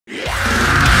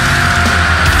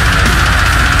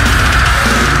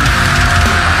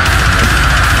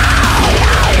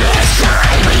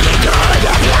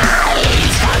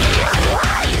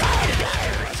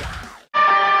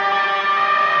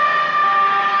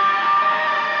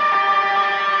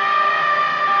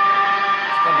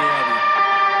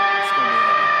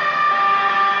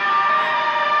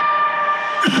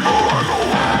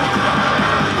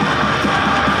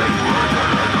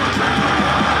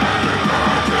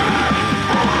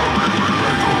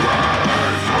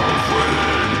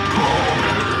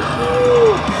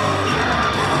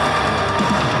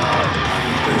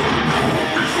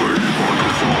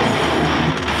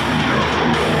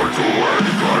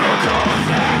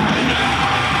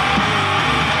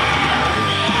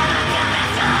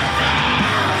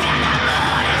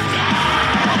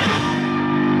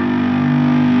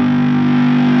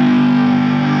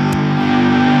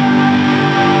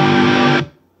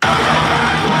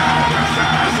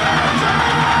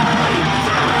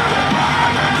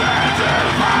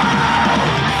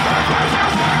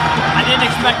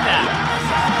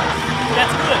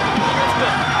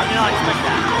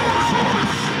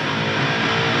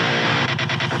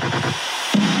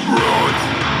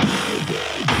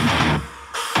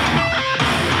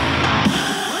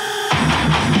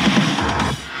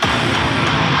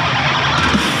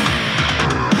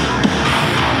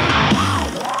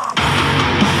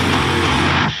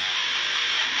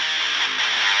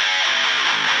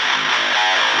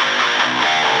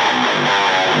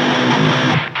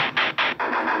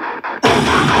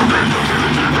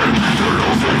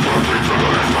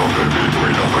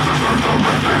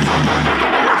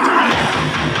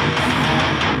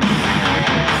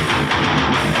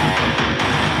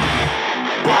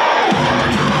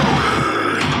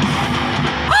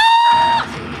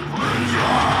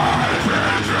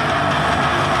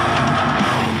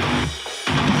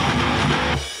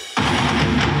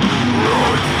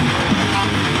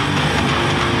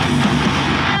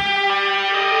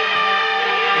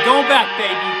back,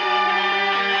 baby.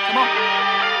 Come on.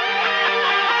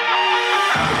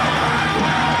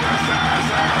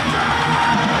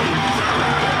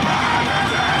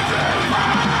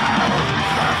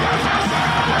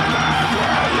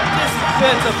 This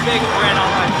puts a big grin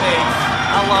on my face.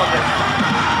 I love it.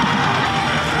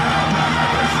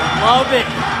 Love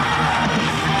it.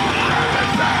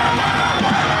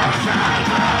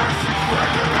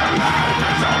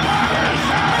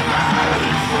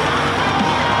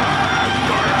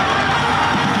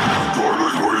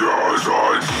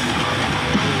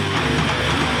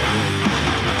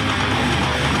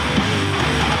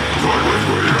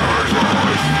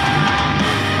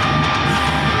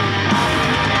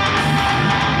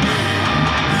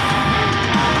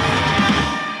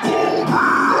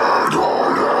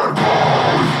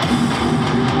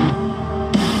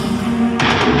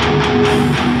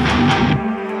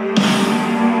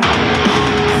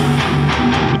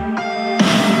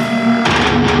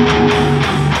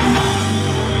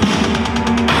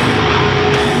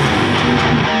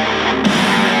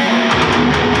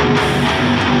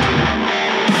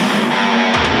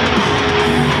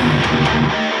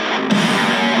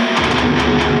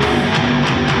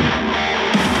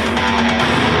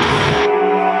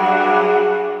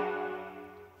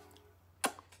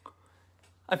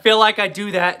 I feel like I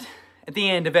do that at the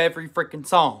end of every freaking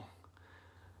song.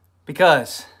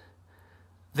 Because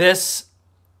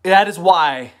that is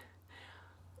why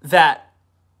that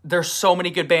there's so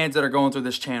many good bands that are going through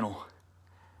this channel.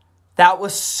 That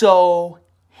was so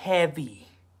heavy.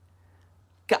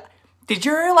 God, did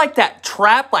you hear like that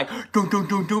trap, like doom doom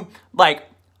doom doom, like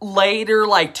later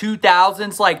like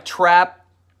 2000s like trap,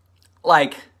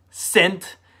 like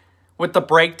synth with the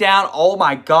breakdown? Oh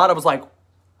my God, I was like,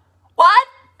 what?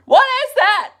 What is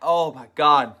that? Oh my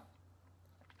God.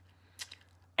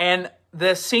 And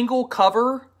the single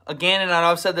cover, again, and I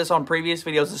know I've said this on previous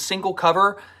videos, the single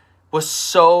cover was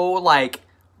so like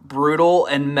brutal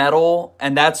and metal.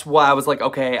 And that's why I was like,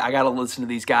 okay, I got to listen to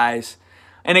these guys.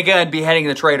 And again, Beheading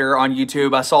the Traitor on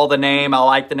YouTube. I saw the name. I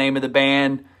liked the name of the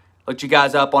band. Looked you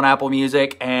guys up on Apple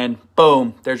Music. And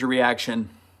boom, there's your reaction.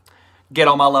 Get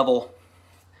on my level.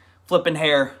 Flipping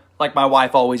hair like my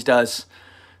wife always does.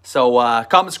 So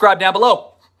comment, subscribe down below.